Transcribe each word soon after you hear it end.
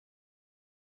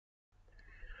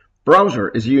Browser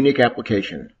is a unique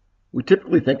application. We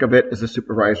typically think of it as a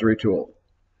supervisory tool.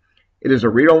 It is a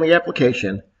read-only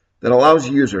application that allows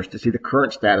users to see the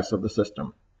current status of the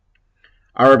system.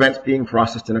 Are events being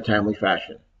processed in a timely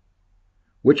fashion?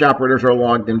 Which operators are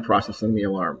logged in processing the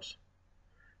alarms?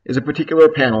 Is a particular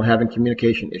panel having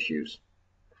communication issues?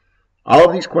 All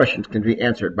of these questions can be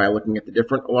answered by looking at the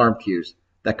different alarm queues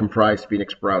that comprise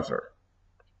Phoenix Browser.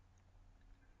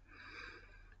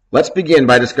 Let's begin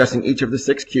by discussing each of the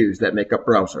 6 queues that make up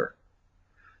Browser.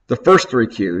 The first 3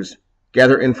 queues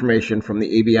gather information from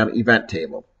the ABM event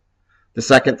table. The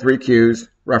second 3 queues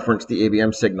reference the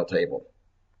ABM signal table.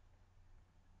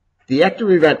 The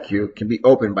active event queue can be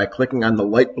opened by clicking on the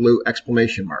light blue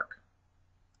exclamation mark.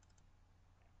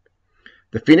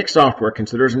 The Phoenix software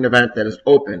considers an event that is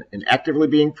open and actively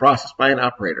being processed by an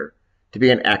operator to be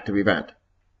an active event.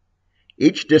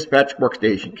 Each dispatch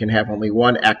workstation can have only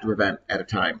one active event at a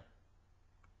time.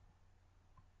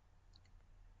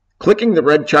 Clicking the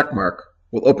red check mark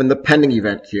will open the pending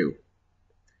event queue.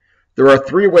 There are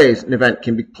 3 ways an event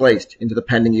can be placed into the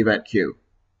pending event queue.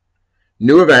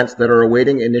 New events that are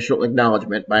awaiting initial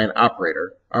acknowledgement by an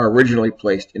operator are originally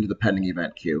placed into the pending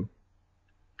event queue.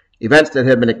 Events that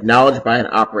have been acknowledged by an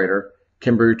operator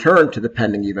can be returned to the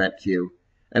pending event queue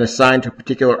and assigned to a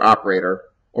particular operator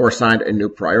or assigned a new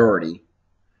priority.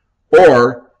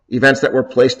 Or events that were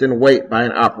placed in wait by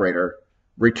an operator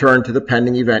return to the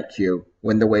pending event queue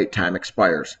when the wait time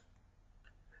expires.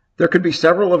 There could be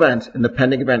several events in the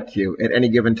pending event queue at any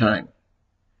given time.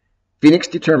 Phoenix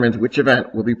determines which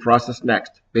event will be processed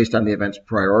next based on the event's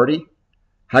priority.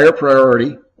 Higher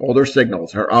priority, older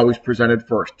signals are always presented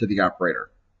first to the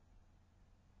operator.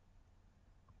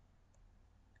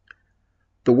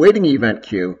 The waiting event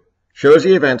queue shows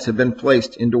the events have been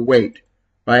placed into wait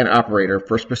by an operator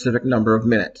for a specific number of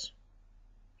minutes.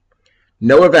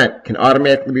 No event can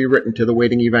automatically be written to the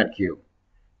waiting event queue.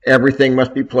 Everything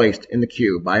must be placed in the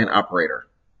queue by an operator.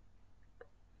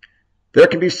 There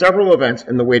can be several events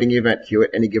in the waiting event queue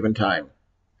at any given time.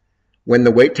 When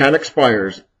the wait time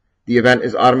expires, the event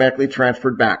is automatically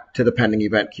transferred back to the pending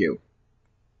event queue.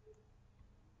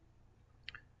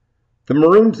 The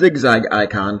maroon zigzag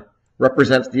icon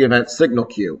represents the event signal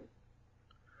queue.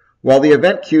 While the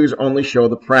event queues only show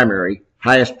the primary,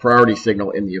 highest priority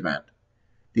signal in the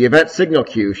event signal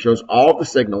queue shows all of the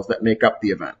signals that make up the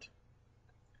event.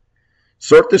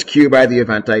 Sort this queue by the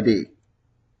event ID.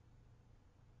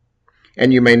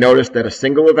 And you may notice that a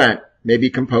single event may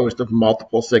be composed of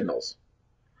multiple signals,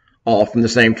 all from the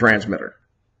same transmitter.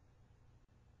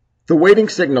 The waiting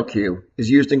signal queue is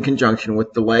used in conjunction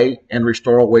with delay and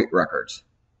restore wait records.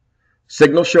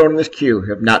 Signals shown in this queue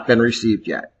have not been received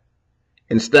yet.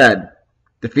 Instead,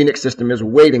 the Phoenix system is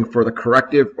waiting for the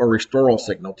corrective or restoral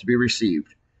signal to be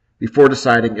received before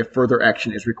deciding if further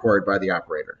action is required by the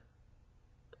operator.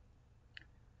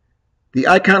 The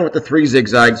icon with the 3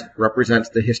 zigzags represents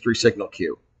the history signal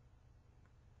queue.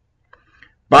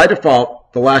 By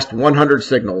default, the last 100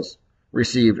 signals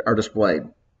received are displayed.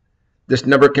 This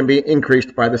number can be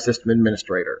increased by the system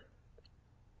administrator.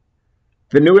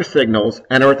 The newest signals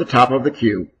enter at the top of the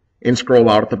queue and scroll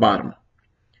out at the bottom.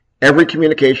 Every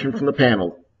communication from the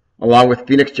panel, along with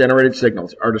Phoenix-generated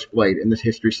signals, are displayed in this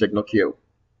history signal queue.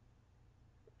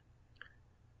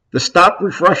 The Stop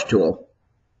Refresh tool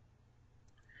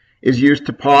is used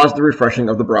to pause the refreshing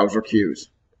of the browser queues.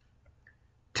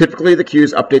 Typically, the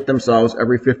queues update themselves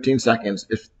every 15 seconds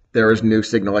if there is new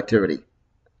signal activity.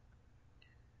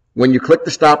 When you click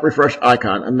the Stop Refresh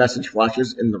icon, a message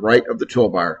flashes in the right of the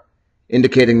toolbar,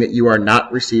 indicating that you are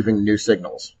not receiving new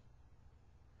signals.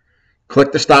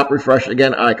 Click the Stop Refresh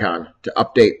Again icon to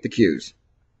update the queues.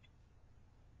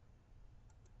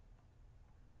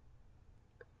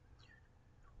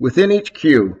 Within each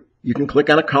queue, you can click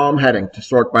on a column heading to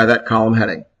sort by that column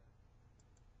heading.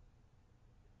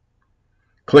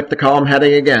 Click the column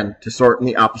heading again to sort in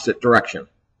the opposite direction.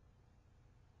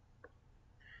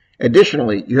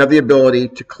 Additionally, you have the ability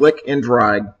to click and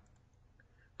drag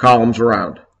columns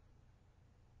around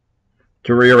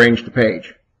to rearrange the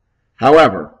page.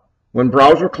 However, when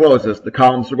browser closes, the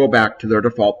columns will go back to their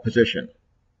default position.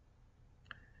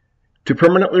 To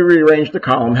permanently rearrange the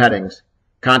column headings,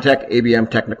 contact ABM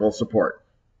Technical Support.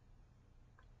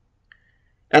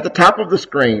 At the top of the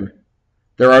screen,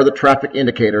 there are the traffic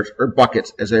indicators, or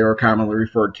buckets as they are commonly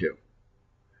referred to.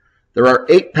 There are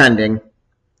 8 pending,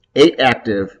 8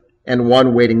 active, and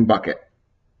 1 waiting bucket.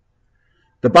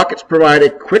 The buckets provide a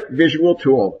quick visual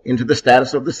tool into the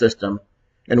status of the system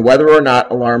and whether or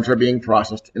not alarms are being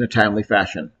processed in a timely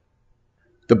fashion.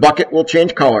 The bucket will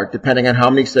change color depending on how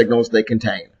many signals they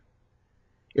contain.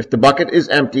 If the bucket is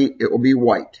empty, it will be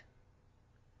white.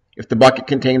 If the bucket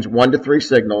contains 1 to 3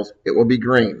 signals, it will be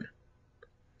green.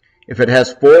 If it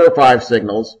has 4 or 5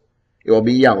 signals, it will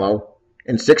be yellow,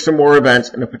 and 6 or more events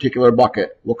in a particular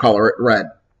bucket will color it red.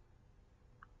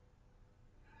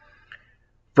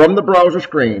 From the browser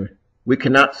screen, we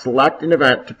cannot select an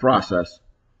event to process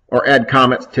or add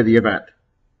comments to the event.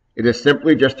 It is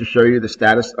simply just to show you the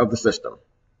status of the system.